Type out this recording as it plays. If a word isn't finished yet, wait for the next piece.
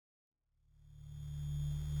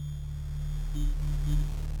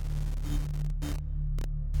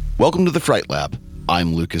Welcome to the Fright Lab.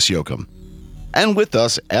 I'm Lucas Yoakum. And with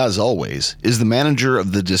us, as always, is the manager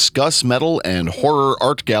of the Discuss Metal and Horror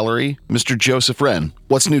Art Gallery, Mr. Joseph Wren.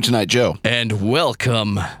 What's new tonight, Joe? And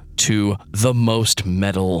welcome to the most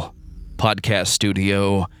metal podcast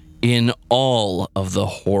studio in all of the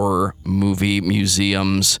horror movie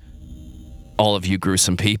museums. All of you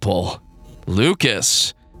gruesome people.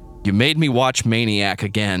 Lucas, you made me watch Maniac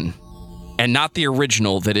again. And not the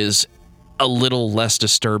original that is a little less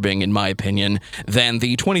disturbing, in my opinion, than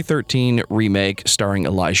the 2013 remake starring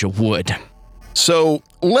Elijah Wood. So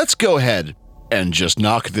let's go ahead and just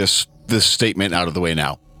knock this statement out of the way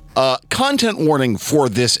now. Content warning for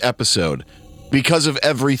this episode because of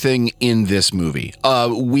everything in this movie.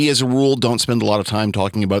 We, as a rule, don't spend a lot of time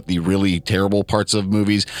talking about the really terrible parts of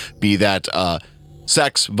movies, be that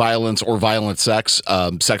sex, violence, or violent sex,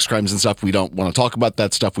 sex crimes and stuff. We don't want to talk about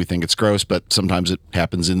that stuff. We think it's gross, but sometimes it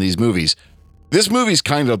happens in these movies. This movie's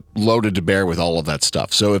kind of loaded to bear with all of that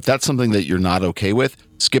stuff. So if that's something that you're not okay with,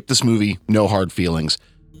 skip this movie. No hard feelings.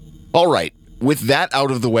 All right. With that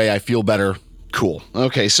out of the way, I feel better. Cool.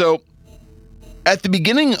 Okay, so at the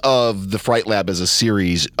beginning of the Fright Lab as a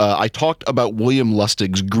series, I talked about William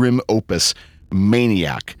Lustig's grim opus,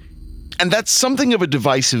 Maniac. And that's something of a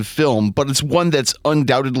divisive film, but it's one that's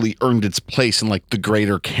undoubtedly earned its place in like the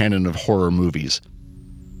greater canon of horror movies.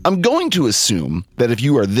 I'm going to assume that if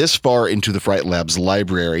you are this far into the Fright Lab's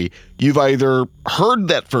library, you've either heard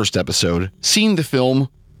that first episode, seen the film,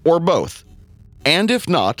 or both. And if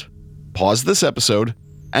not, pause this episode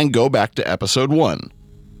and go back to episode 1.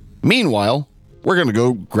 Meanwhile, we're going to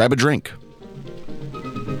go grab a drink.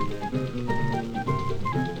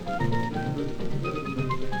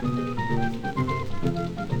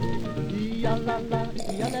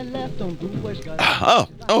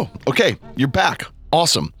 Oh, okay. You're back.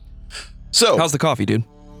 Awesome. So, how's the coffee, dude?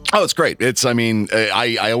 Oh, it's great.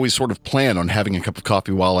 I always sort of plan on having a cup of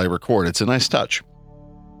coffee while I record. It's a nice touch.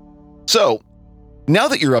 So, now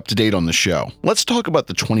that you're up to date on the show, let's talk about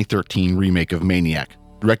the 2013 remake of Maniac,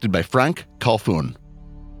 directed by Frank Calfun.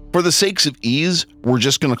 For the sakes of ease, we're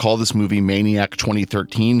just going to call this movie Maniac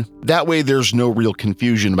 2013. That way there's no real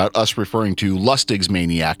confusion about us referring to Lustig's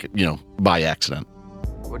Maniac, by accident.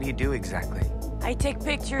 What do you do exactly? I take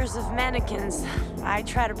pictures of mannequins. I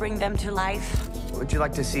try to bring them to life. Would you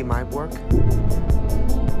like to see my work?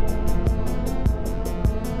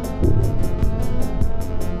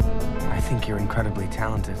 I think you're incredibly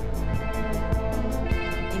talented.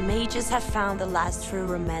 They may just have found the last true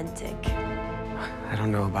romantic. I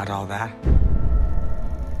don't know about all that.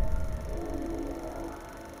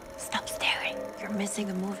 Stop staring. You're missing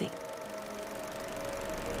a movie.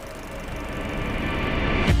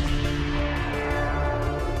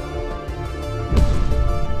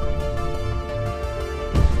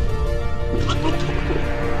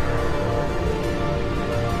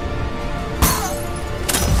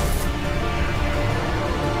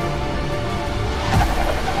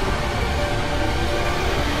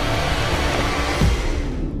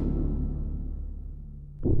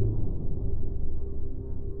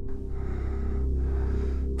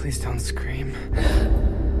 Please don't scream.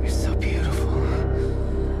 You're so beautiful.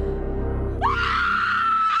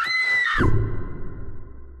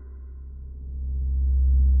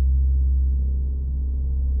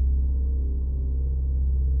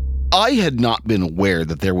 I had not been aware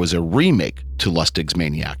that there was a remake to Lustig's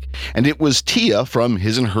Maniac, and it was Tia from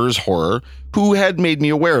His and Hers Horror who had made me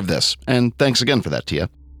aware of this, and thanks again for that, Tia.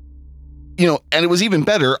 And it was even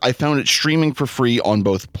better, I found it streaming for free on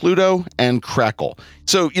both Pluto and Crackle.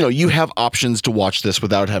 So, you have options to watch this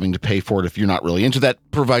without having to pay for it if you're not really into that,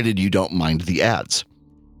 provided you don't mind the ads.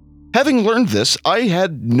 Having learned this, I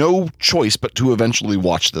had no choice but to eventually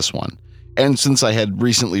watch this one. And since I had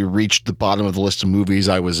recently reached the bottom of the list of movies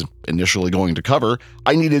I was initially going to cover,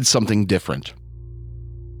 I needed something different.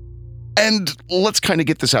 And let's kind of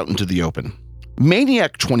get this out into the open.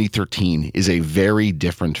 Maniac 2013 is a very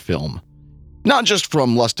different film. Not just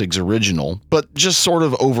from Lustig's original, but just sort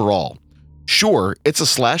of overall. Sure, it's a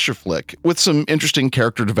slasher flick with some interesting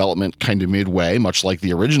character development kind of midway, much like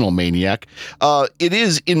the original Maniac. It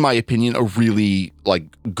is, in my opinion, a really,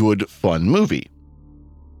 good, fun movie.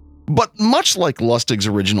 But much like Lustig's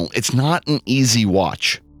original, it's not an easy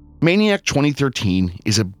watch. Maniac 2013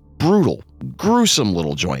 is a brutal, gruesome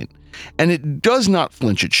little joint, and it does not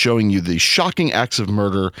flinch at showing you the shocking acts of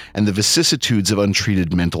murder and the vicissitudes of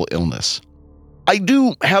untreated mental illness. I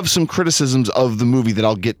do have some criticisms of the movie that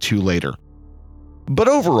I'll get to later. But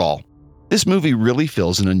overall, this movie really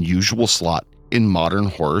fills an unusual slot in modern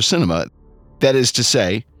horror cinema. That is to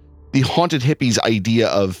say, the Haunted Hippies idea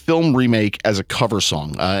of film remake as a cover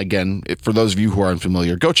song. Again, for those of you who are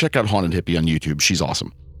unfamiliar, go check out Haunted Hippie on YouTube. She's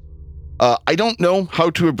awesome. I don't know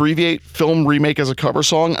how to abbreviate film remake as a cover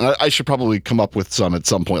song, and I should probably come up with some at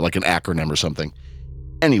some point, like an acronym or something.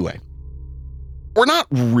 Anyway, we're not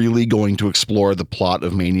really going to explore the plot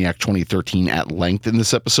of Maniac 2013 at length in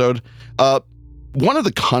this episode. One of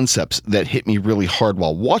the concepts that hit me really hard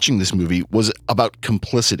while watching this movie was about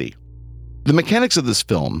complicity. The mechanics of this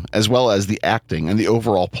film, as well as the acting and the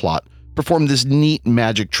overall plot, perform this neat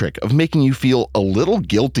magic trick of making you feel a little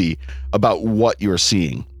guilty about what you're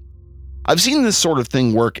seeing. I've seen this sort of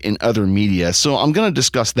thing work in other media, so I'm going to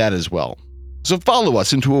discuss that as well. So follow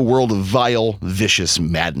us into a world of vile, vicious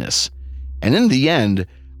madness. And in the end,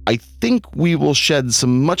 I think we will shed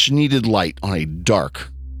some much-needed light on a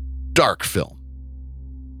dark, dark film.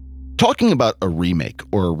 Talking about a remake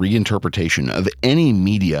or a reinterpretation of any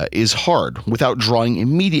media is hard without drawing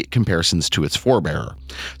immediate comparisons to its forebearer.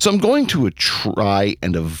 So I'm going to try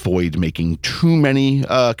and avoid making too many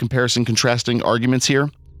comparison-contrasting arguments here.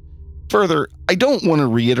 Further, I don't want to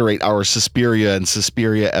reiterate our Suspiria and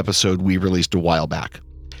Suspiria episode we released a while back.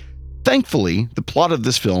 Thankfully, the plot of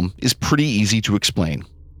this film is pretty easy to explain.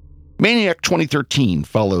 Maniac 2013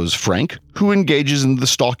 follows Frank, who engages in the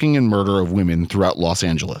stalking and murder of women throughout Los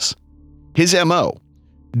Angeles. His MO: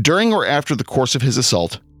 during or after the course of his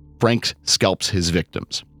assault, Frank scalps his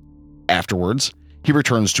victims. Afterwards, he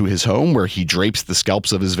returns to his home where he drapes the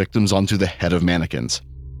scalps of his victims onto the head of mannequins.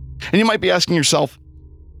 And you might be asking yourself,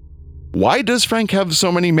 why does Frank have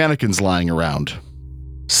so many mannequins lying around?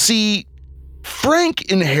 See,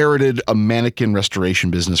 Frank inherited a mannequin restoration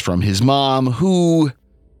business from his mom who,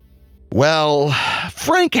 well,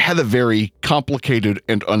 Frank had a very complicated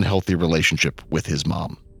and unhealthy relationship with his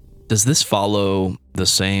mom. Does this follow the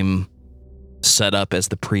same setup as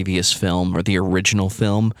the previous film or the original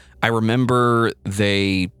film? I remember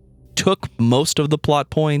they took most of the plot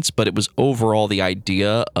points, but it was overall the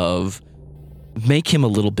idea of make him a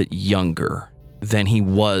little bit younger than he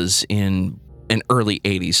was in an early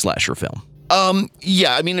 80s slasher film.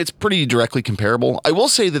 Yeah, I mean, it's pretty directly comparable. I will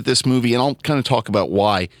say that this movie, and I'll kind of talk about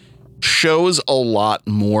why, shows a lot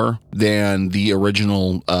more than the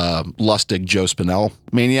original Lustig Joe Spinell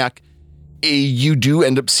Maniac. You do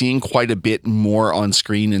end up seeing quite a bit more on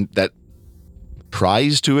screen, and that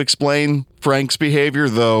tries to explain Frank's behavior,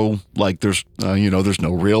 though, like there's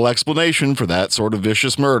no real explanation for that sort of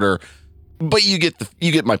vicious murder. But you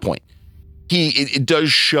get my point. It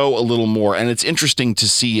does show a little more, and it's interesting to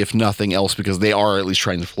see if nothing else, because they are at least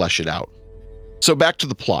trying to flesh it out. So back to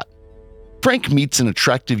the plot. Frank meets an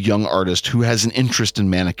attractive young artist who has an interest in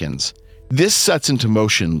mannequins. This sets into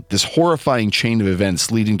motion this horrifying chain of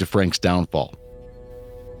events leading to Frank's downfall.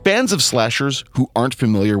 Fans of slashers who aren't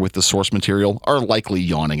familiar with the source material are likely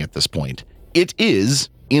yawning at this point. It is,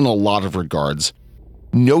 in a lot of regards,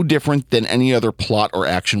 no different than any other plot or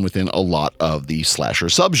action within a lot of the slasher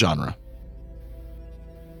subgenre.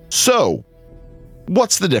 So,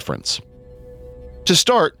 what's the difference? To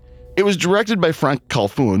start, it was directed by Frank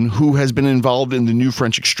Calfoun, who has been involved in the new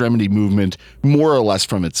French extremity movement more or less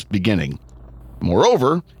from its beginning.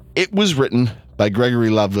 Moreover, it was written by Gregory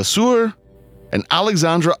Lavasseur and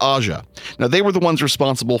Alexandre Aja. Now, they were the ones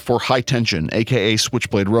responsible for High Tension, aka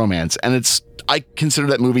Switchblade Romance, and I consider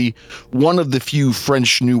that movie one of the few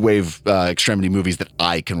French New Wave extremity movies that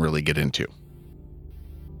I can really get into.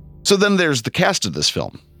 So then there's the cast of this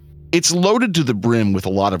film. It's loaded to the brim with a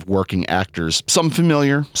lot of working actors, some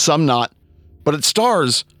familiar, some not, but it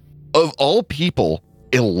stars, of all people,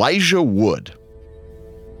 Elijah Wood.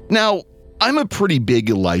 Now, I'm a pretty big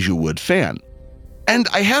Elijah Wood fan, and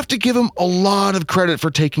I have to give him a lot of credit for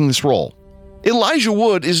taking this role. Elijah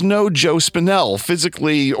Wood is no Joe Spinell,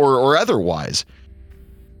 physically or otherwise.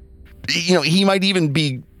 He might even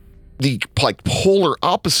be the polar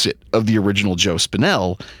opposite of the original Joe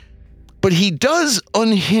Spinell, but he does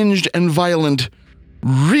unhinged and violent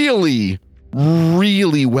really,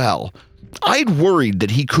 really well. I'd worried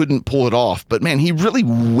that he couldn't pull it off, but man, he really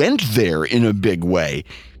went there in a big way.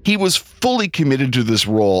 He was fully committed to this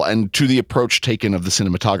role and to the approach taken of the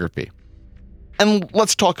cinematography. And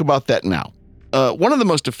let's talk about that now. One of the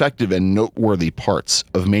most effective and noteworthy parts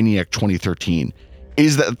of Maniac 2013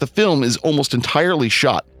 is that the film is almost entirely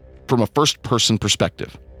shot from a first-person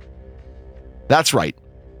perspective. That's right.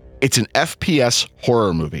 It's an FPS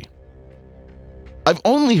horror movie. I've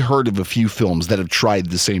only heard of a few films that have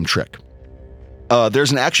tried the same trick.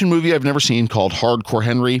 There's an action movie I've never seen called Hardcore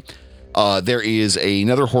Henry. There is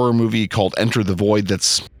another horror movie called Enter the Void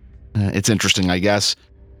it's interesting, I guess.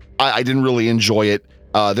 I didn't really enjoy it.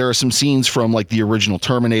 There are some scenes from the original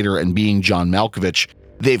Terminator and Being John Malkovich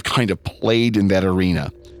they've kind of played in that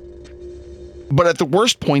arena. But at the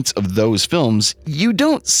worst points of those films, you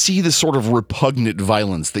don't see the sort of repugnant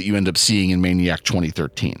violence that you end up seeing in Maniac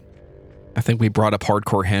 2013. I think we brought up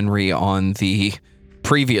Hardcore Henry on the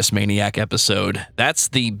previous Maniac episode. That's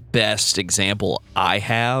the best example I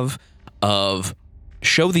have of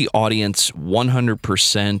show the audience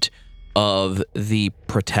 100% of the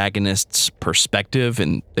protagonist's perspective.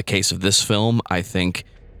 In the case of this film, I think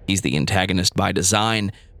he's the antagonist by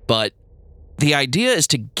design, but the idea is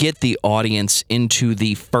to get the audience into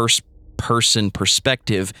the first-person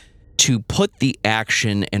perspective to put the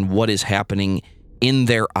action and what is happening in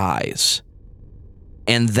their eyes.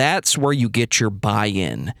 And that's where you get your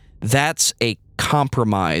buy-in. That's a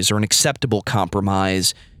compromise or an acceptable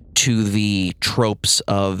compromise to the tropes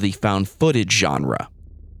of the found footage genre.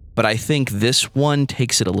 But I think this one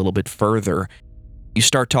takes it a little bit further. You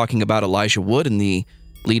start talking about Elijah Wood in the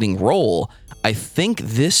leading role. I think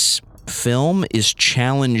this film is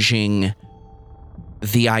challenging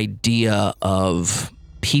the idea of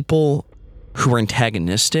people who are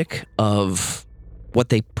antagonistic of what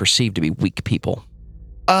they perceive to be weak people.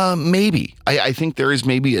 Maybe. I think there is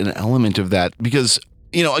maybe an element of that because,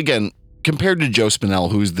 again, compared to Joe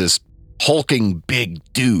Spinell, who's this hulking big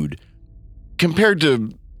dude, compared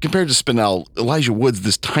to Spinell, Elijah Wood's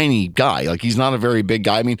this tiny guy. Like, he's not a very big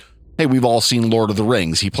guy. I mean, hey, we've all seen Lord of the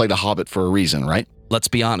Rings. He played a hobbit for a reason, right? Let's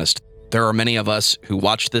be honest. There are many of us who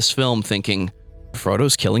watch this film thinking,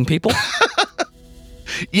 Frodo's killing people?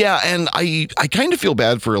 Yeah, and I kind of feel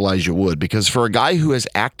bad for Elijah Wood because for a guy who has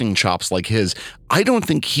acting chops like his, I don't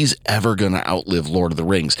think he's ever going to outlive Lord of the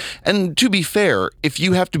Rings. And to be fair, if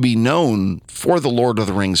you have to be known for the Lord of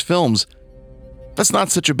the Rings films, that's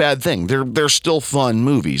not such a bad thing. They're still fun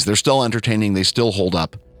movies. They're still entertaining. They still hold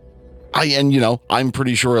up. I'm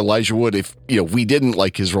pretty sure Elijah Wood, if we didn't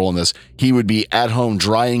like his role in this, he would be at home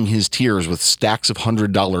drying his tears with stacks of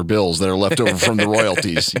 $100 bills that are left over from the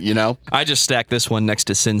royalties, I just stack this one next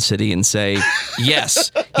to Sin City and say,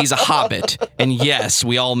 yes, he's a hobbit. And yes,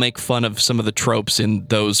 we all make fun of some of the tropes in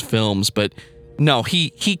those films, but no, he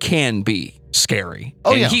can be scary.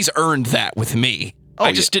 Oh, and yeah. He's earned that with me.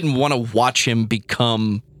 I just didn't want to watch him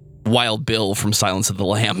become Wild Bill from Silence of the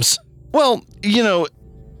Lambs. Well,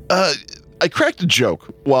 I cracked a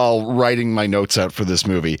joke while writing my notes out for this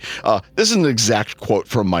movie. This is an exact quote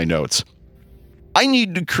from my notes. I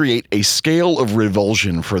need to create a scale of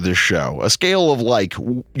revulsion for this show, a scale of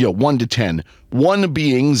 1 to 10, 1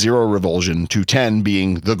 being zero revulsion to 10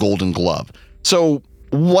 being the Golden Glove. So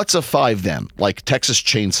what's a 5 then? Like Texas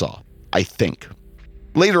Chainsaw, I think.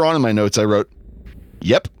 Later on in my notes, I wrote,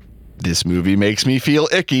 yep, this movie makes me feel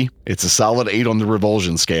icky. It's a solid 8 on the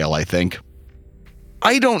revulsion scale, I think.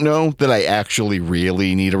 I don't know that I actually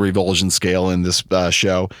really need a revulsion scale in this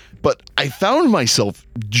show, but I found myself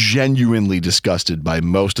genuinely disgusted by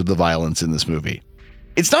most of the violence in this movie.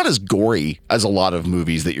 It's not as gory as a lot of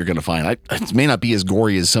movies that you're going to find. It may not be as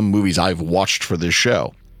gory as some movies I've watched for this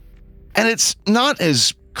show. And it's not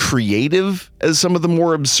as creative as some of the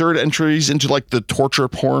more absurd entries into the torture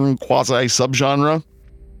porn quasi-subgenre.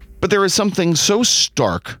 But there is something so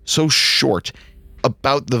stark, so short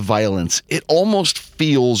about the violence, it almost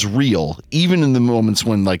feels real, even in the moments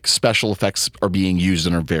when special effects are being used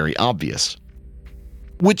and are very obvious.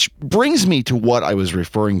 Which brings me to what I was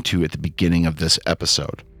referring to at the beginning of this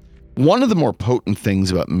episode. One of the more potent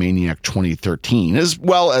things about Maniac 2013, as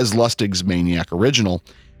well as Lustig's Maniac original,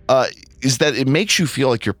 is that it makes you feel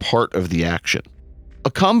like you're part of the action.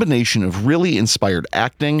 A combination of really inspired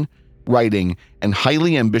acting, writing, and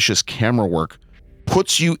highly ambitious camera work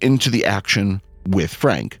puts you into the action with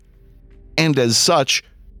Frank. And as such,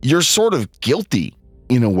 you're sort of guilty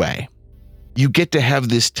in a way. You get to have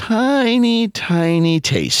this tiny, tiny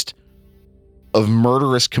taste of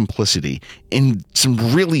murderous complicity in some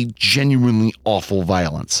really genuinely awful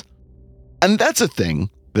violence. And that's a thing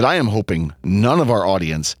that I am hoping none of our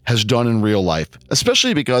audience has done in real life,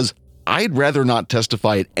 especially because I'd rather not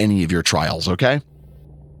testify at any of your trials, okay?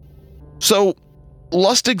 So,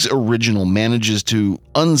 Lustig's original manages to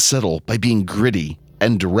unsettle by being gritty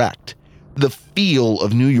and direct. The feel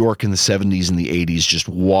of New York in the 70s and the 80s just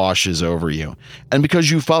washes over you. And because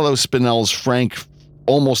you follow Spinell's Frank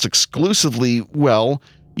almost exclusively, well,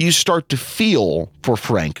 you start to feel for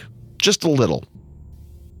Frank just a little.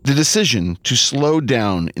 The decision to slow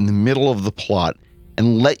down in the middle of the plot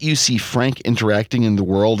and let you see Frank interacting in the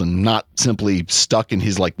world and not simply stuck in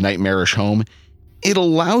his nightmarish home, it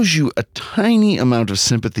allows you a tiny amount of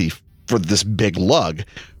sympathy for this big lug.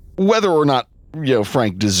 Whether or not,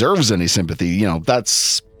 Frank deserves any sympathy,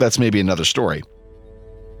 that's maybe another story.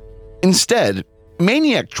 Instead,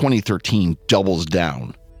 Maniac 2013 doubles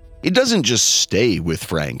down. It doesn't just stay with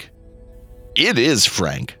Frank. It is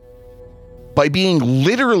Frank. By being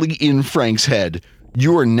literally in Frank's head,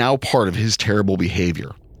 you are now part of his terrible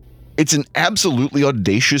behavior. It's an absolutely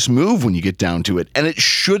audacious move when you get down to it, and it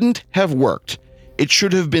shouldn't have worked. It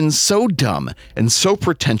should have been so dumb and so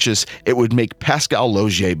pretentious it would make Pascal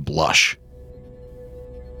Laugier blush.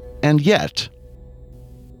 And yet,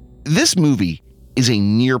 this movie is a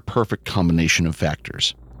near-perfect combination of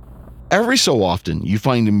factors. Every so often, you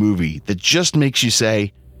find a movie that just makes you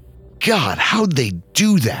say, God, how'd they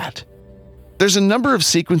do that? There's a number of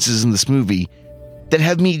sequences in this movie that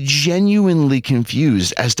have me genuinely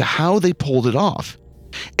confused as to how they pulled it off.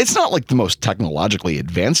 It's not like the most technologically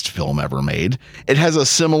advanced film ever made. It has a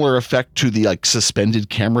similar effect to the suspended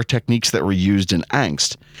camera techniques that were used in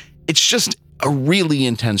Angst. It's just a really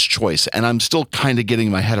intense choice, and I'm still kind of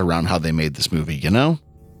getting my head around how they made this movie, you know?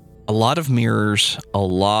 A lot of mirrors, a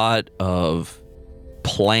lot of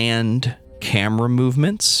planned camera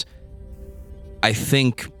movements. I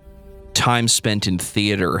think time spent in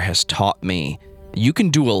theater has taught me you can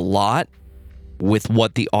do a lot with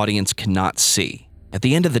what the audience cannot see. At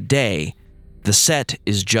the end of the day, the set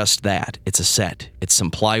is just that. It's a set. It's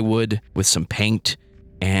some plywood with some paint,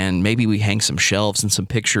 and maybe we hang some shelves and some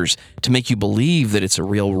pictures to make you believe that it's a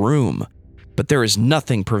real room. But there is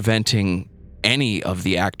nothing preventing any of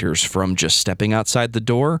the actors from just stepping outside the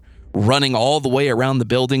door, running all the way around the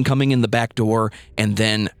building, coming in the back door, and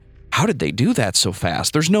then how did they do that so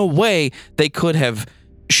fast? There's no way they could have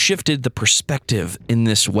shifted the perspective in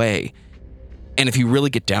this way. And if you really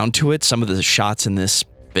get down to it, some of the shots in this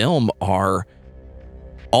film are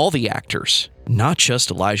all the actors, not just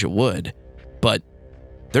Elijah Wood, but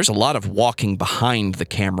there's a lot of walking behind the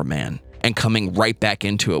cameraman and coming right back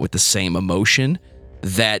into it with the same emotion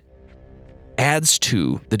that adds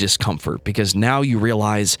to the discomfort, because now you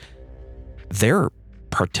realize they're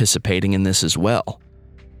participating in this as well.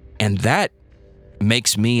 And that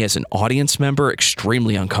makes me as an audience member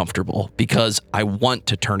extremely uncomfortable because I want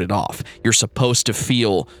to turn it off. You're supposed to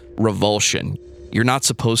feel revulsion. You're not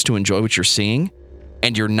supposed to enjoy what you're seeing,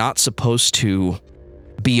 and you're not supposed to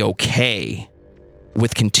be okay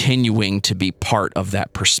with continuing to be part of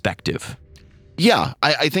that perspective. Yeah,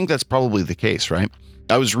 I think that's probably the case, right?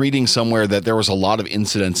 I was reading somewhere that there was a lot of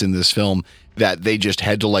incidents in this film that they just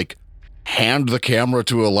had to hand the camera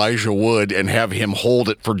to Elijah Wood and have him hold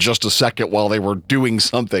it for just a second while they were doing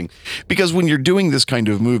something. Because when you're doing this kind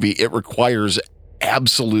of movie, it requires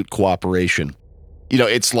absolute cooperation. You know,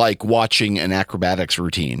 it's like watching an acrobatics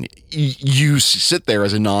routine. You sit there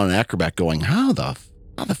as a non-acrobat going, how the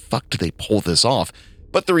fuck do they pull this off?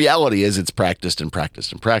 But the reality is it's practiced and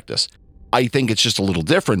practiced and practiced. I think it's just a little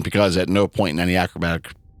different because at no point in any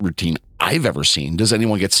acrobatic routine I've ever seen does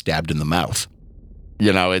anyone get stabbed in the mouth.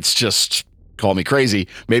 You know, it's just, call me crazy.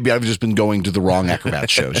 Maybe I've just been going to the wrong acrobat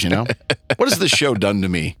shows, you know? What has this show done to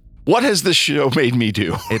me? What has this show made me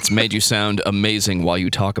do? It's made you sound amazing while you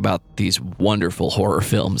talk about these wonderful horror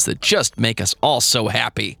films that just make us all so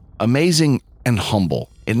happy. Amazing and humble.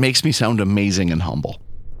 It makes me sound amazing and humble.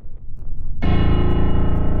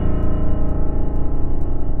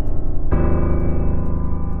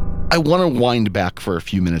 I want to wind back for a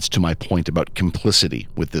few minutes to my point about complicity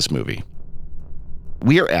with this movie.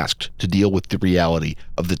 We are asked to deal with the reality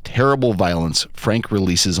of the terrible violence Frank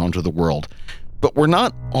releases onto the world, but we're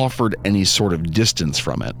not offered any sort of distance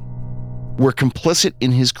from it. We're complicit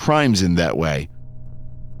in his crimes in that way,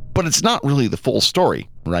 but it's not really the full story,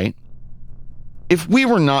 right? If we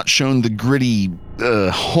were not shown the gritty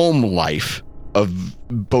home life of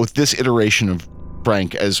both this iteration of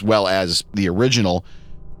Frank as well as the original,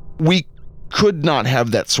 we could not have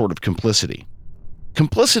that sort of complicity.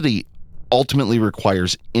 Complicity ultimately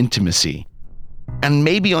requires intimacy, and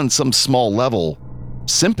maybe on some small level,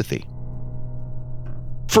 sympathy.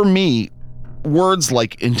 For me, words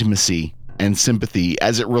like intimacy and sympathy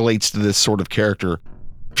as it relates to this sort of character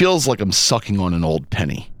feels like I'm sucking on an old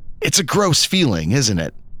penny. It's a gross feeling, isn't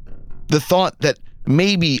it? The thought that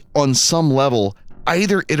maybe on some level,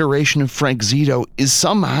 either iteration of Frank Zito is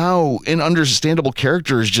somehow an understandable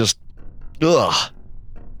character is just, ugh.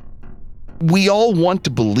 We all want to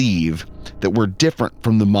believe that we're different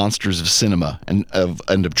from the monsters of cinema and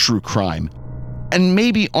of true crime. And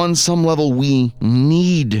maybe on some level we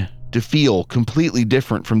need to feel completely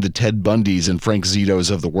different from the Ted Bundys and Frank Zitos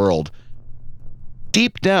of the world.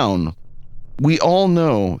 Deep down, we all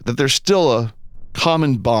know that there's still a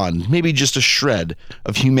common bond, maybe just a shred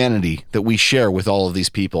of humanity that we share with all of these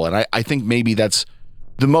people. And I think maybe that's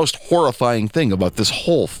the most horrifying thing about this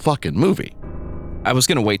whole fucking movie. I was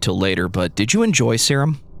going to wait till later, but did you enjoy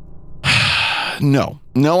Serum? No,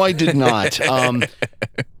 I did not.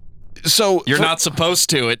 So You're not supposed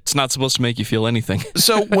to. It's not supposed to make you feel anything.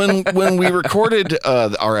 So when we recorded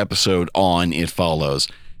our episode on It Follows,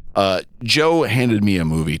 Joe handed me a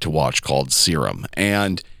movie to watch called Serum,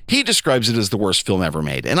 and he describes it as the worst film ever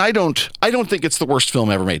made. And I don't think it's the worst film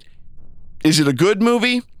ever made. Is it a good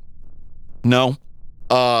movie? No.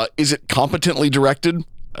 Is it competently directed?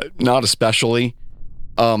 Not especially.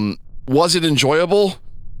 Was it enjoyable?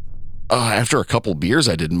 After a couple beers,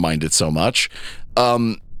 I didn't mind it so much.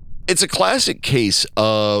 It's a classic case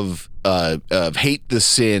of hate the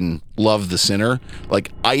sin, love the sinner.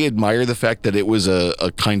 Like, I admire the fact that it was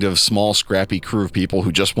a kind of small, scrappy crew of people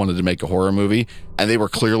who just wanted to make a horror movie, and they were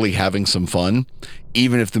clearly having some fun,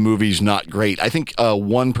 even if the movie's not great. I think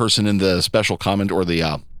one person in the special comment or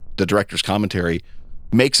the director's commentary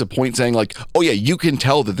makes a point saying, like, oh yeah, you can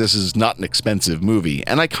tell that this is not an expensive movie.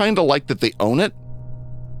 And I kind of like that they own it.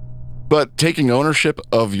 But taking ownership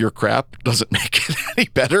of your crap doesn't make it any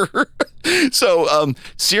better. So,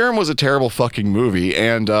 Serum was a terrible fucking movie,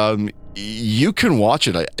 and you can watch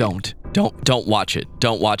it. Don't watch it.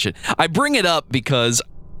 Don't watch it. I bring it up because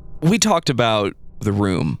we talked about The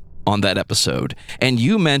Room on that episode, and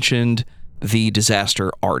you mentioned The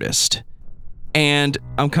Disaster Artist. And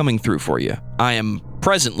I'm coming through for you. I am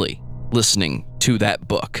presently listening to that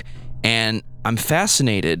book, and I'm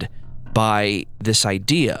fascinated by this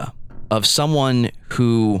idea of someone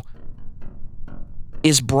who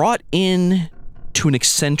is brought in to an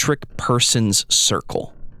eccentric person's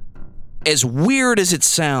circle. As weird as it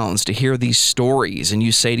sounds to hear these stories and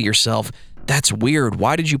you say to yourself, that's weird,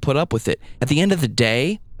 why did you put up with it? At the end of the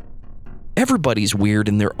day, everybody's weird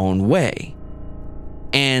in their own way.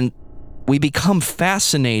 And we become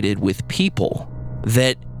fascinated with people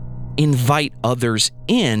that invite others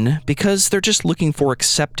in because they're just looking for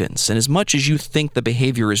acceptance. And as much as you think the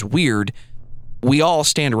behavior is weird, we all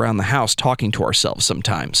stand around the house talking to ourselves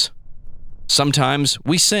sometimes. Sometimes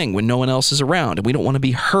we sing when no one else is around and we don't want to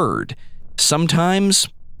be heard. Sometimes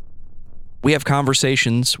we have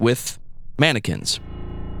conversations with mannequins.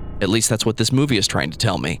 At least that's what this movie is trying to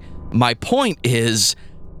tell me. My point is,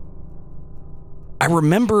 I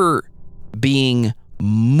remember being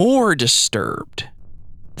more disturbed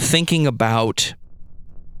thinking about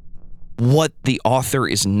what the author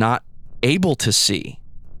is not able to see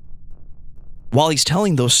while he's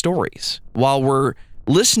telling those stories, while we're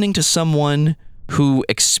listening to someone who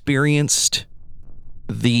experienced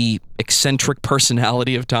the eccentric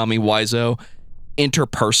personality of Tommy Wiseau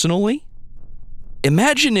interpersonally.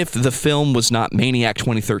 Imagine if the film was not Maniac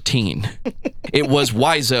 2013. It was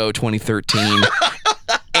Wiseau 2013.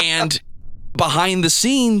 And behind the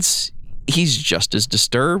scenes, he's just as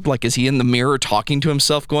disturbed. Like, is he in the mirror talking to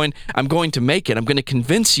himself going, I'm going to make it. I'm going to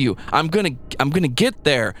convince you. I'm going to get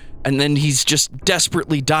there. And then he's just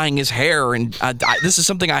desperately dyeing his hair. And this is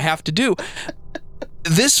something I have to do.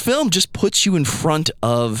 This film just puts you in front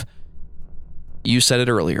of, you said it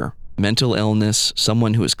earlier, mental illness,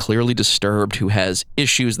 someone who is clearly disturbed, who has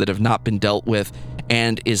issues that have not been dealt with,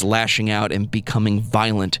 and is lashing out and becoming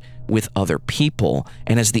violent with other people.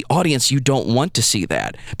 And as the audience, you don't want to see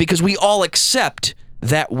that because we all accept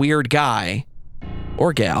that weird guy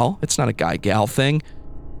or gal, it's not a guy-gal thing,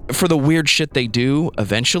 for the weird shit they do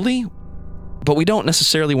eventually, but we don't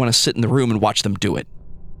necessarily want to sit in the room and watch them do it.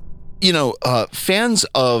 You know, fans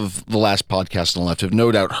of the last podcast on the left have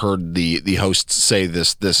no doubt heard the hosts say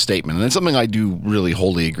this statement, and it's something I do really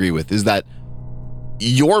wholly agree with, is that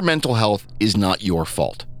your mental health is not your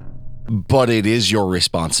fault, but it is your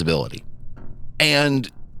responsibility.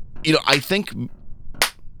 And, you know, I think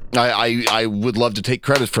I would love to take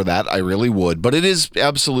credit for that. I really would, but it is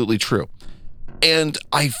absolutely true. And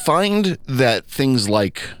I find that things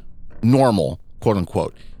like normal, quote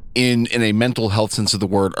unquote, in a mental health sense of the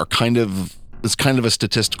word are kind of a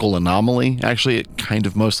statistical anomaly. Actually, it kind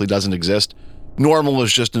of mostly doesn't exist. Normal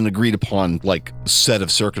is just an agreed upon, like, set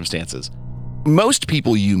of circumstances. Most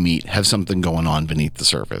people you meet have something going on beneath the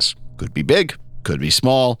surface. Could be big, could be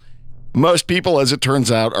small. Most people, as it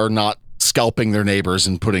turns out, are not scalping their neighbors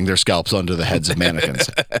and putting their scalps onto the heads of mannequins.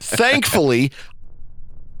 Thankfully.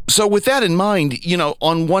 So with that in mind, you know,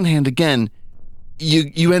 on one hand, again,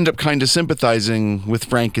 you end up kind of sympathizing with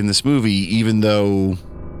Frank in this movie, even though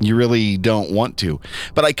you really don't want to.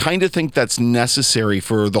 But I kind of think that's necessary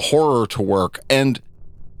for the horror to work, and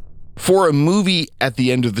for a movie at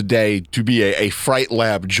the end of the day to be a fright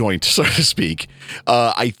lab joint, so to speak.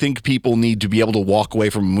 I think people need to be able to walk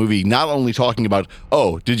away from a movie not only talking about,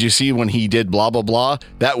 oh, did you see when he did blah, blah, blah?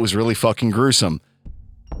 That was really fucking gruesome.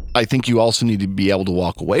 I think you also need to be able to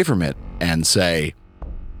walk away from it and say,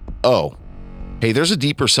 oh, hey, there's a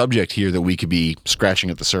deeper subject here that we could be scratching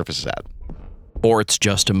at the surface at. Or it's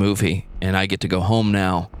just a movie, and I get to go home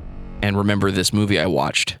now and remember this movie I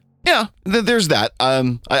watched. Yeah, there's that.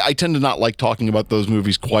 I tend to not like talking about those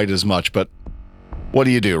movies quite as much, but what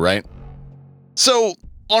do you do, right? So,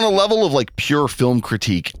 on a level of like pure film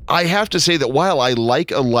critique, I have to say that while I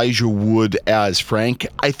like Elijah Wood as Frank,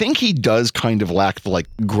 I think he does kind of lack the like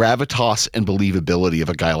gravitas and believability of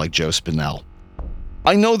a guy like Joe Spinell.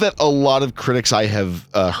 I know that a lot of critics I have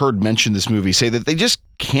heard mention this movie say that they just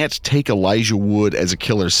can't take Elijah Wood as a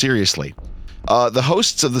killer seriously. The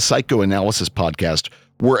hosts of the Psychoanalysis podcast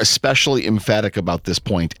were especially emphatic about this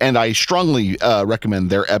point, and I strongly recommend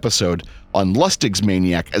their episode on Lustig's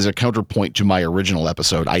Maniac as a counterpoint to my original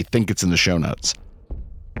episode. I think it's in the show notes.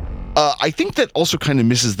 I think that also kind of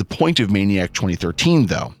misses the point of Maniac 2013,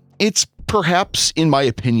 though. It's perhaps, in my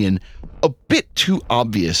opinion, a bit too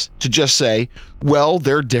obvious to just say, well,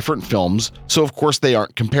 they're different films, so of course they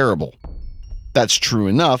aren't comparable. That's true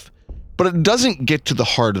enough, but it doesn't get to the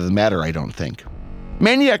heart of the matter, I don't think.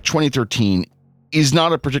 Maniac 2013 is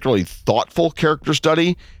not a particularly thoughtful character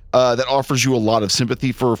study that offers you a lot of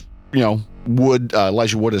sympathy for,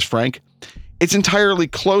 Elijah Wood as Frank. It's entirely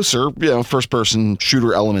closer, first-person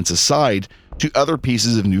shooter elements aside, to other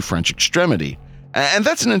pieces of New French Extremity. And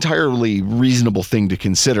that's an entirely reasonable thing to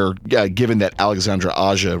consider, given that Alexandre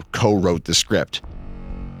Aja co-wrote the script.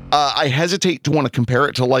 I hesitate to want to compare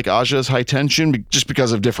it to like Aja's High Tension, just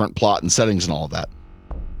because of different plot and settings and all of that.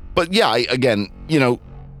 But yeah, again,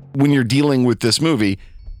 when you're dealing with this movie,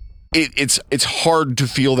 it's hard to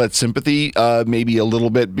feel that sympathy, maybe a little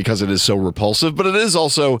bit because it is so repulsive, but it is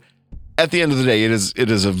also, at the end of the day, it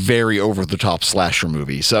is a very over-the-top slasher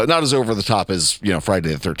movie. So not as over-the-top as,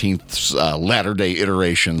 Friday the 13th's latter-day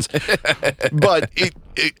iterations. But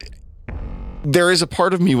there is a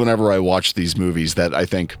part of me whenever I watch these movies that I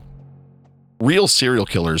think real serial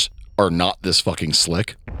killers are not this fucking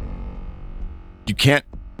slick. You can't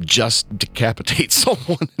just decapitate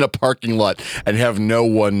someone in a parking lot and have no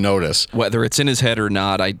one notice. Whether it's in his head or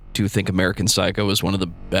not, I do think American Psycho is one of the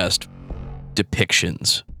best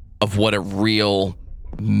depictions of what a real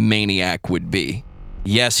maniac would be.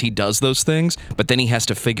 Yes, he does those things, but then he has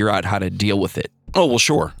to figure out how to deal with it. Oh, well,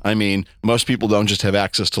 sure. I mean, most people don't just have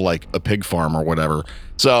access to like a pig farm or whatever.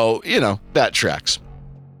 So, that tracks.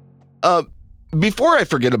 Before I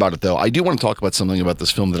forget about it, though, I do want to talk about something about this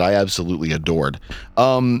film that I absolutely adored.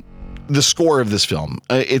 The score of this film.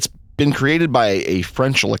 It's been created by a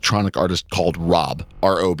French electronic artist called Rob,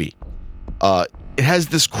 R-O-B. It has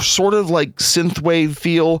this sort of like synthwave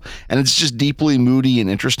feel, and it's just deeply moody and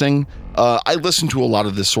interesting. I listen to a lot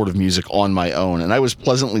of this sort of music on my own, and I was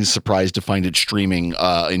pleasantly surprised to find it streaming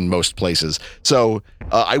in most places. So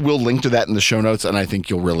I will link to that in the show notes, and I think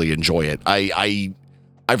you'll really enjoy it.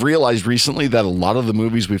 I've realized recently that a lot of the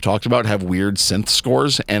movies we've talked about have weird synth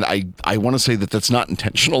scores, and I want to say that that's not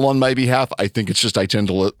intentional on my behalf. I think it's just I tend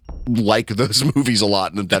to like those movies a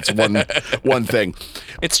lot, and that's one thing.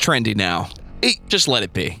 It's trendy now. Just let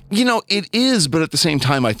it be. It is, but at the same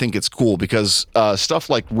time, I think it's cool because stuff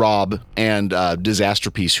like Rob and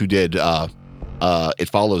Disasterpiece, who did It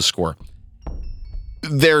Follows score,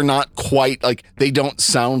 they're not quite like, they don't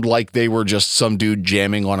sound like they were just some dude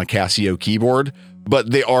jamming on a Casio keyboard,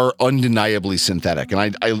 but they are undeniably synthetic,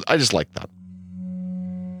 and I just like that.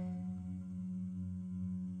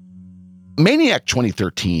 Maniac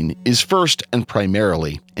 2013 is first and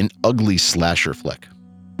primarily an ugly slasher flick.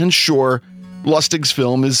 And sure, Lustig's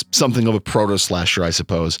film is something of a proto-slasher, I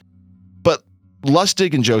suppose. But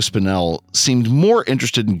Lustig and Joe Spinell seemed more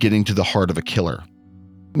interested in getting to the heart of a killer.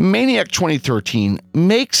 Maniac 2013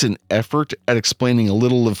 makes an effort at explaining a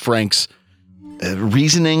little of Frank's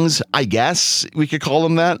reasonings, I guess we could call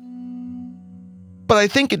them that. But I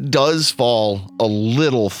think it does fall a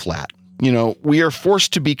little flat. We are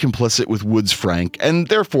forced to be complicit with Wood's Frank, and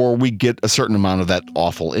therefore we get a certain amount of that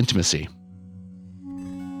awful intimacy.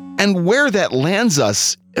 And where that lands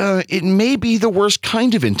us, it may be the worst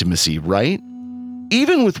kind of intimacy, right?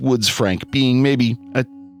 Even with Wood's Frank being maybe a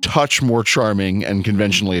touch more charming and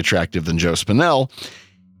conventionally attractive than Joe Spinell,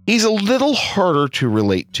 he's a little harder to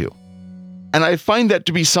relate to. And I find that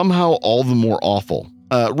to be somehow all the more awful.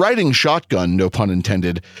 Riding shotgun, no pun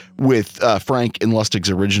intended, with Frank in Lustig's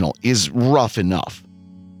original is rough enough.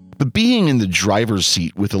 But being in the driver's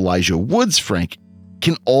seat with Elijah Wood's Frank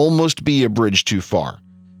can almost be a bridge too far.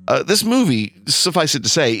 This movie, suffice it to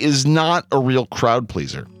say, is not a real crowd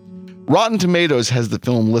pleaser. Rotten Tomatoes has the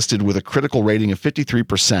film listed with a critical rating of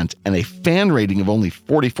 53% and a fan rating of only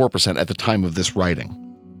 44% at the time of this writing.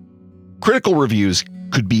 Critical reviews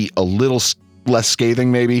could be a little less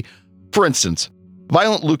scathing, maybe. For instance,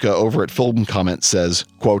 Violent Luca over at Film Comment says,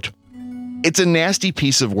 quote, "It's a nasty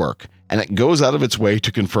piece of work, and it goes out of its way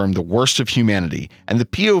to confirm the worst of humanity, and the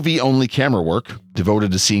POV-only camera work,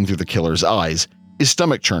 devoted to seeing through the killer's eyes, is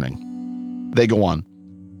stomach-churning." They go on,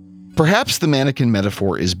 "Perhaps the mannequin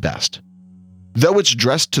metaphor is best. Though it's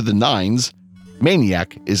dressed to the nines,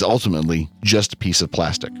 Maniac is ultimately just a piece of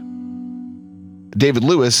plastic." David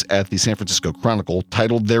Lewis at the San Francisco Chronicle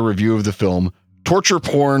titled their review of the film, "Torture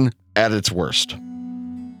Porn at its Worst."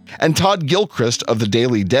 And Todd Gilchrist of the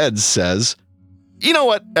Daily Dead says, you know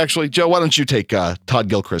what, actually, Joe, why don't you take Todd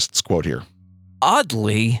Gilchrist's quote here?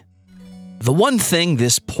 Oddly, the one thing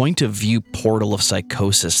this point of view portal of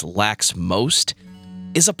psychosis lacks most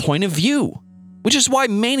is a point of view, which is why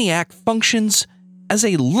Maniac functions as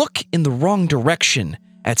a look in the wrong direction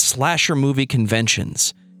at slasher movie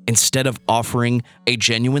conventions, instead of offering a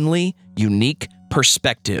genuinely unique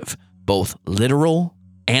perspective, both literal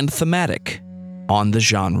and thematic, on the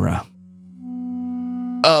genre.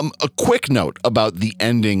 A quick note about the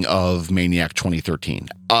ending of Maniac 2013.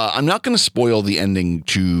 I'm not going to spoil the ending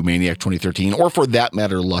to Maniac 2013, or for that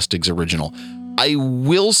matter, Lustig's original. I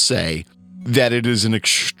will say that it is an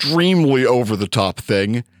extremely over-the-top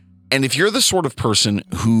thing, and if you're the sort of person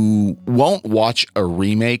who won't watch a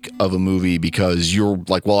remake of a movie because you're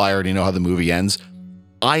like, well, I already know how the movie ends,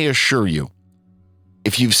 I assure you,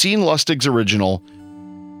 if you've seen Lustig's original,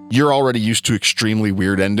 you're already used to extremely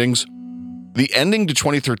weird endings. The ending to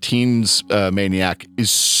 2013's Maniac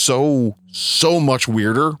is so much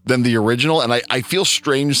weirder than the original, and I feel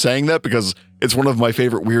strange saying that because it's one of my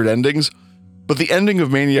favorite weird endings, but the ending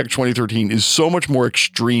of Maniac 2013 is so much more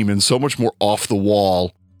extreme and so much more off the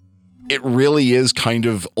wall. It really is kind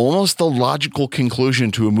of almost the logical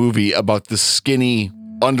conclusion to a movie about the skinny,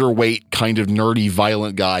 underweight, kind of nerdy,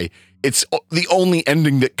 violent guy. It's the only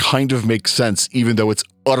ending that kind of makes sense, even though it's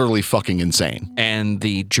utterly fucking insane. And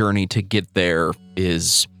the journey to get there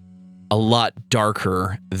is a lot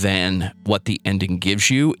darker than what the ending gives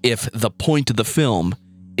you if the point of the film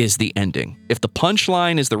is the ending. If the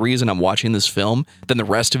punchline is the reason I'm watching this film, then the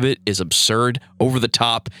rest of it is absurd, over the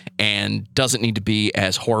top, and doesn't need to be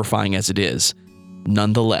as horrifying as it is.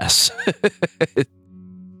 Nonetheless.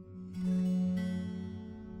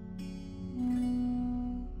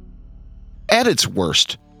 At its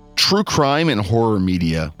worst, true crime and horror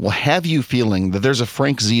media will have you feeling that there's a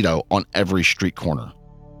Frank Zito on every street corner.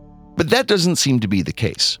 But that doesn't seem to be the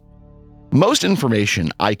case. Most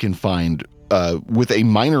information I can find, with a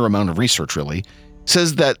minor amount of research really,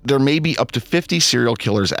 says that there may be up to 50 serial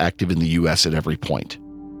killers active in the US at every point.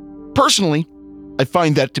 Personally, I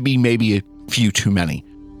find that to be maybe a few too many.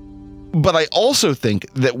 But I also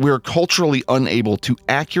think that we're culturally unable to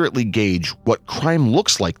accurately gauge what crime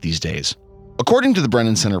looks like these days. According to the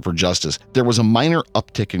Brennan Center for Justice, there was a minor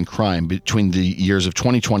uptick in crime between the years of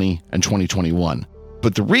 2020 and 2021.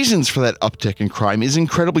 But the reasons for that uptick in crime is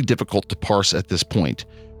incredibly difficult to parse at this point.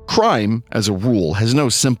 Crime, as a rule, has no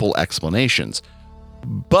simple explanations.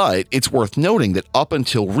 But it's worth noting that up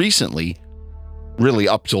until recently, really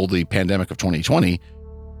up till the pandemic of 2020,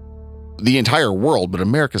 the entire world, but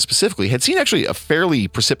America specifically, had seen actually a fairly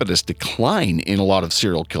precipitous decline in a lot of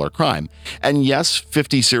serial killer crime. And yes,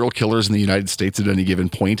 50 serial killers in the United States at any given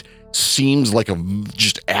point seems like a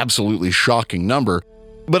just absolutely shocking number,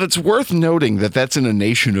 but it's worth noting that that's in a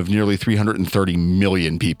nation of nearly 330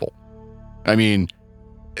 million people. I mean,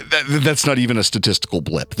 that's not even a statistical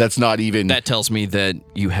blip. That's not even... That tells me that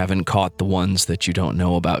you haven't caught the ones that you don't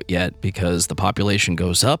know about yet, because the population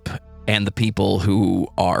goes up and the people who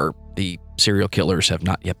are the serial killers have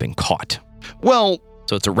not yet been caught. Well...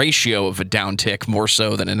 So it's a ratio of a downtick more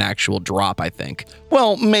so than an actual drop, I think.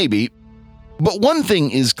 Well, maybe. But one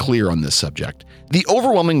thing is clear on this subject. The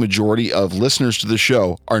overwhelming majority of listeners to the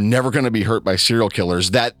show are never going to be hurt by serial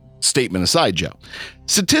killers. That statement aside, Joe.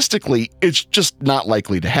 Statistically, it's just not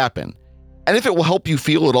likely to happen. And if it will help you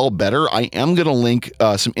feel at all better, I am going to link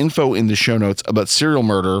some info in the show notes about serial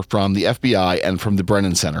murder from the FBI and from the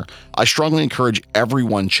Brennan Center. I strongly encourage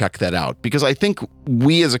everyone check that out, because I think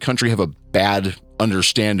we as a country have a bad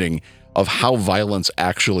understanding of how violence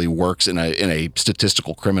actually works in a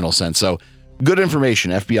statistical criminal sense. So good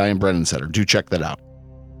information, FBI and Brennan Center. Do check that out.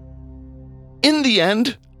 In the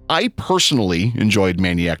end, I personally enjoyed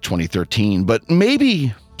Maniac 2013, but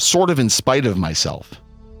maybe sort of in spite of myself.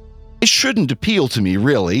 It shouldn't appeal to me,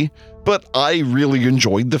 really, but I really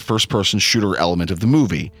enjoyed the first-person shooter element of the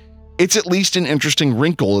movie. It's at least an interesting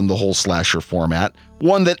wrinkle in the whole slasher format,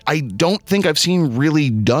 one that I don't think I've seen really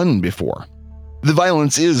done before. The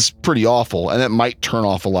violence is pretty awful, and that might turn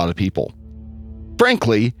off a lot of people.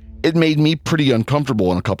 Frankly, it made me pretty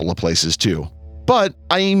uncomfortable in a couple of places too. But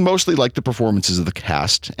I mostly liked the performances of the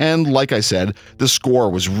cast, and like I said, the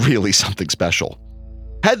score was really something special.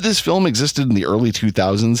 Had this film existed in the early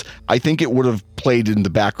 2000s, I think it would have played in the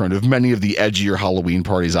background of many of the edgier Halloween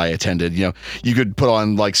parties I attended. You know, you could put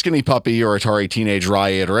on like Skinny Puppy or Atari Teenage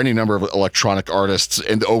Riot or any number of electronic artists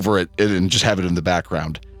and over it and just have it in the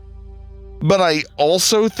background. But I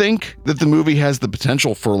also think that the movie has the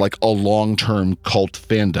potential for like a long-term cult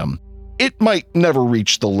fandom. It might never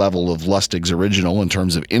reach the level of Lustig's original in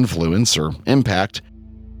terms of influence or impact,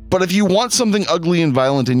 but if you want something ugly and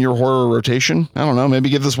violent in your horror rotation, I don't know, maybe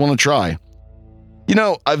give this one a try. You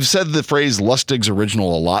know, I've said the phrase Lustig's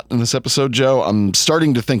original a lot in this episode, Joe. I'm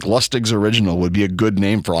starting to think Lustig's original would be a good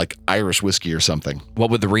name for like Irish whiskey or something.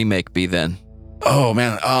 What would the remake be then? Oh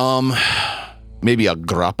man, maybe a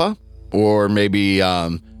grappa? Or maybe,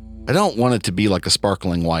 I don't want it to be like a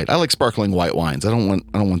sparkling white. I like sparkling white wines. I don't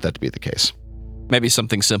want that to be the case. Maybe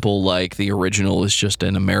something simple like the original is just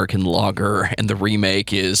an American lager and the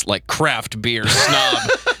remake is like craft beer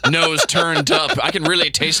snob, nose turned up. I can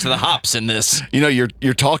really taste the hops in this. You know,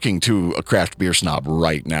 you're talking to a craft beer snob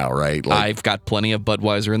right now, right? Like, I've got plenty of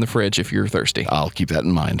Budweiser in the fridge if you're thirsty. I'll keep that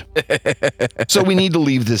in mind. So we need to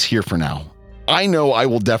leave this here for now. I know I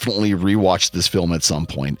will definitely rewatch this film at some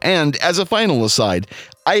point. And as a final aside,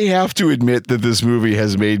 I have to admit that this movie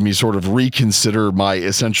has made me sort of reconsider my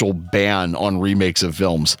essential ban on remakes of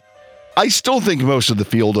films. I still think most of the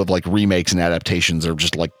field of like remakes and adaptations are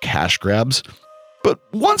just like cash grabs. But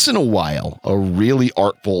once in a while, a really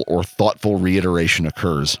artful or thoughtful reiteration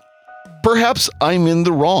occurs. Perhaps I'm in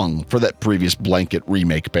the wrong for that previous blanket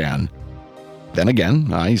remake ban. Then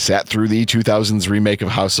again, I sat through the 2000s remake of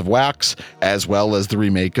House of Wax, as well as the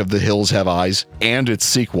remake of The Hills Have Eyes and its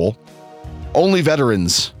sequel. Only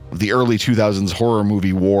veterans of the early 2000s horror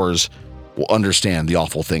movie wars will understand the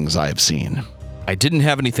awful things I have seen. I didn't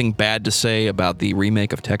have anything bad to say about the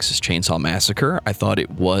remake of Texas Chainsaw Massacre. I thought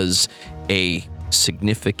it was a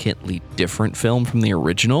significantly different film from the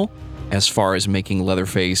original, as far as making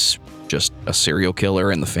Leatherface just a serial killer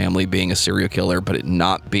and the family being a serial killer, but it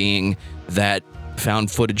not being that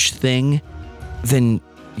found footage thing. Then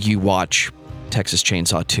you watch Texas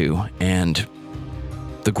Chainsaw 2 and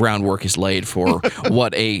the groundwork is laid for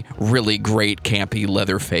what a really great campy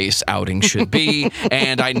Leatherface outing should be,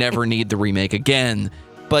 and I never need the remake again.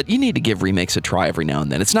 But you need to give remakes a try every now and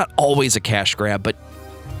then. It's not always a cash grab, but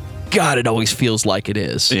God, it always feels like it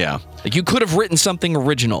is. Yeah. Like you could have written something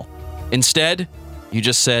original. Instead, you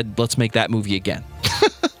just said, let's make that movie again.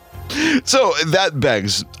 So that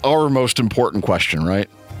begs our most important question, right?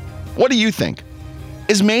 What do you think?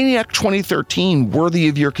 Is Maniac 2013 worthy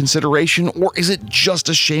of your consideration, or is it just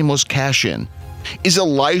a shameless cash-in? Is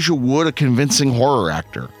Elijah Wood a convincing horror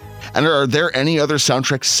actor? And are there any other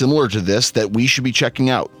soundtracks similar to this that we should be checking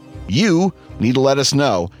out? You need to let us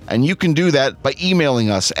know, and you can do that by emailing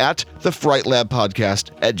us at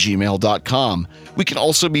thefrightlabpodcast@gmail.com. We can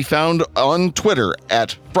also be found on Twitter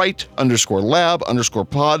at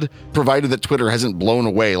fright_lab_pod, provided that Twitter hasn't blown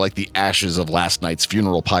away like the ashes of last night's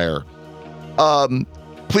funeral pyre.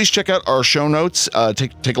 Please check out our show notes,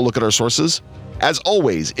 take a look at our sources. As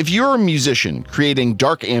always, if you're a musician creating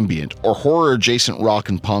dark ambient or horror-adjacent rock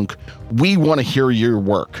and punk, we want to hear your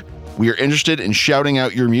work. We are interested in shouting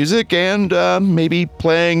out your music and maybe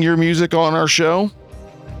playing your music on our show.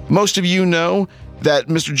 Most of you know that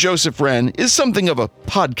Mr. Joseph Wren is something of a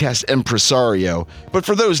podcast impresario, but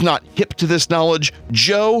for those not hip to this knowledge,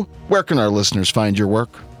 Joe, where can our listeners find your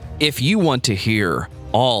work? If you want to hear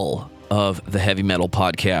all of the heavy metal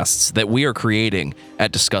podcasts that we are creating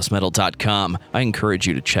at discussmetal.com, I encourage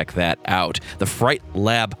you to check that out. The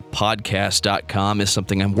frightlabpodcast.com is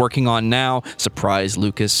something I'm working on now. Surprise,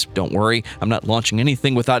 Lucas, don't worry. I'm not launching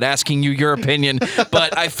anything without asking you your opinion,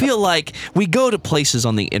 but I feel like we go to places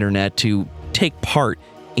on the internet to take part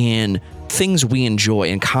in things we enjoy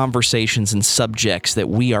and conversations and subjects that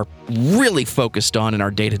we are really focused on in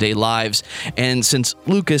our day-to-day lives. And since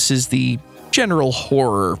Lucas is the general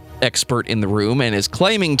horror expert in the room and is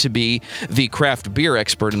claiming to be the craft beer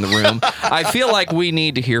expert in the room, I feel like we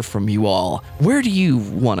need to hear from you all. Where do you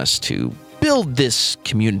want us to build this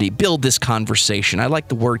community, build this conversation? I like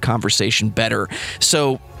the word conversation better.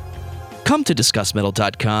 So come to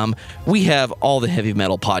discussmetal.com. We have all the heavy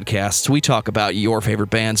metal podcasts. We talk about your favorite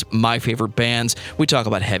bands, my favorite bands. We talk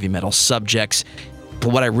about heavy metal subjects.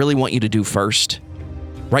 But what I really want you to do first,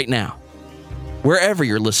 right now, wherever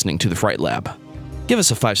you're listening to the Fright Lab, give us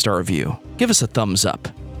a 5-star review. Give us a thumbs up.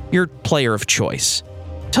 Your player of choice.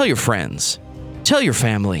 Tell your friends. Tell your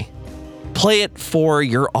family. Play it for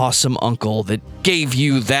your awesome uncle that gave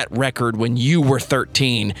you that record when you were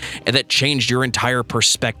 13 and that changed your entire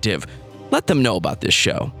perspective. let them know about this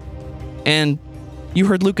show. And you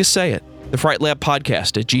heard Lucas say it, the Fright Lab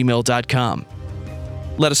Podcast at gmail.com.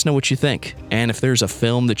 Let us know what you think. And if there's a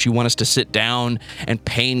film that you want us to sit down and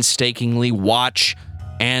painstakingly watch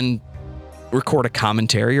and record a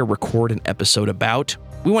commentary or record an episode about,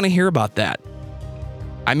 we want to hear about that.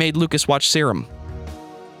 I made Lucas watch Serum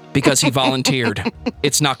because he volunteered.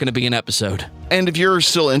 It's not going to be an episode. And if you're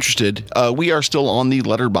still interested, we are still on the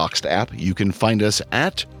Letterboxd app. You can find us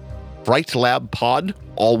at Fright Lab Pod,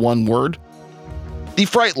 all one word. The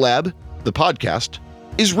Fright Lab, the podcast,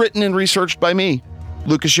 is written and researched by me,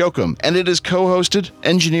 Lucas Yoakum, and it is co-hosted,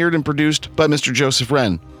 engineered, and produced by Mr. Joseph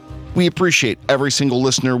Wren. We appreciate every single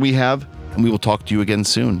listener we have, and we will talk to you again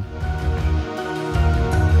soon.